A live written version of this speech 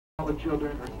All the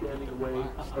children are standing away,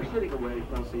 or sitting away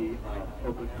from the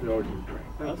open doors of the train.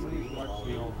 Thank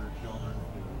you.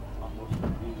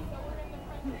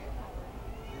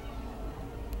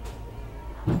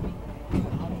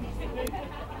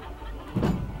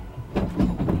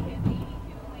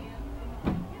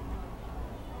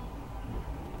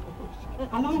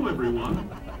 Hello, everyone.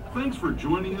 Thanks for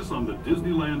joining us on the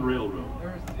Disneyland Railroad.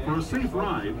 For a safe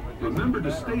ride, remember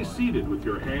to stay seated with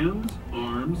your hands,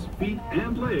 arms, feet,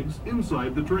 and legs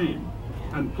inside the train.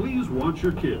 And please watch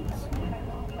your kids.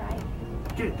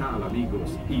 ¿Qué tal,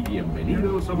 amigos? Y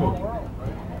bienvenidos a bordo.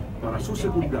 Para su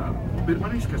seguridad,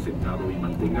 permanezca sentado y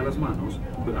mantenga las manos,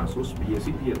 brazos, pies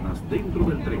y piernas dentro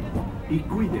del tren. Y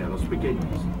cuide a los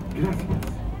pequeños. Gracias.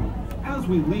 As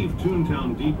we leave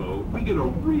Toontown Depot, we get a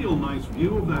real nice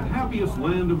view of the happiest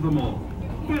land of them all,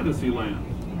 Fantasyland.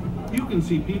 You can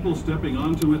see people stepping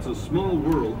onto It's a Small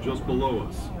World just below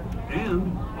us.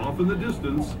 And, off in the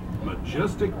distance,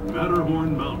 majestic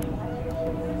Matterhorn Mountain.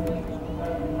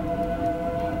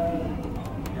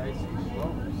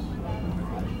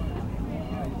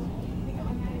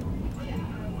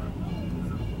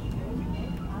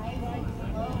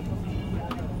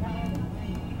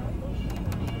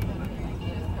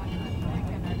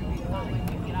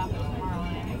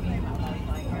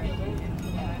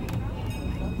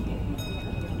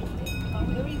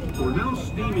 We're now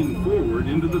steaming forward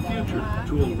into the future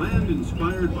to a land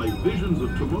inspired by visions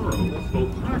of tomorrow,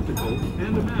 both practical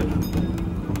and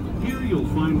imagined. Here you'll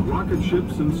find rocket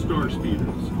ships and star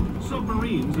speeders,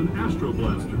 submarines and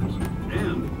astroblasters,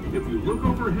 and, if you look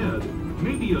overhead,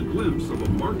 maybe a glimpse of a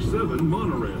Mark 7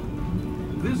 monorail.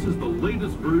 This is the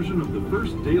latest version of the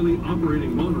first daily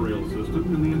operating monorail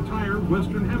system in the entire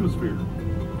Western Hemisphere,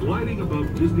 gliding above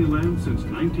Disneyland since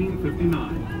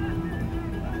 1959.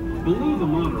 Below the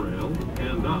monorail,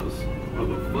 and us, are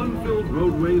the fun-filled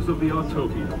roadways of the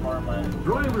Autopia.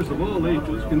 Drivers of all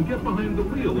ages can get behind the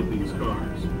wheel of these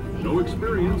cars. No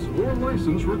experience or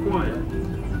license required.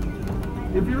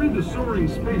 If you're into soaring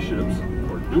spaceships,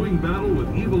 or doing battle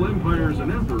with evil empires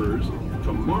and emperors,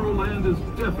 Tomorrowland is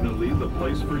definitely the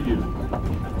place for you.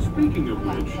 Speaking of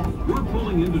which, we're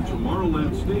pulling into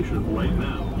Tomorrowland Station right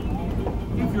now.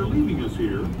 If you're leaving us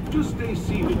here, just stay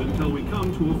seated until we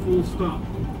come to a full stop.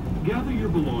 Gather your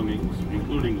belongings,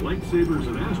 including lightsabers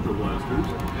and astroblasters,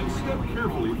 and step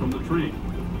carefully from the train.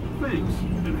 Thanks,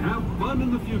 and have fun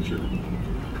in the future.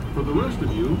 For the rest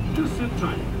of you, just sit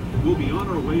tight. We'll be on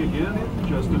our way again in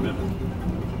just a minute.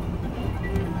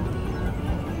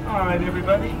 All right,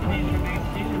 everybody, please remain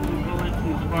seated as we go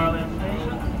into Tomorrowland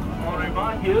Station. I want to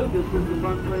remind you, this is the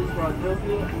fun place for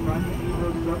Autopia and Finding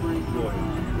Nemo's submarine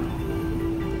voyage.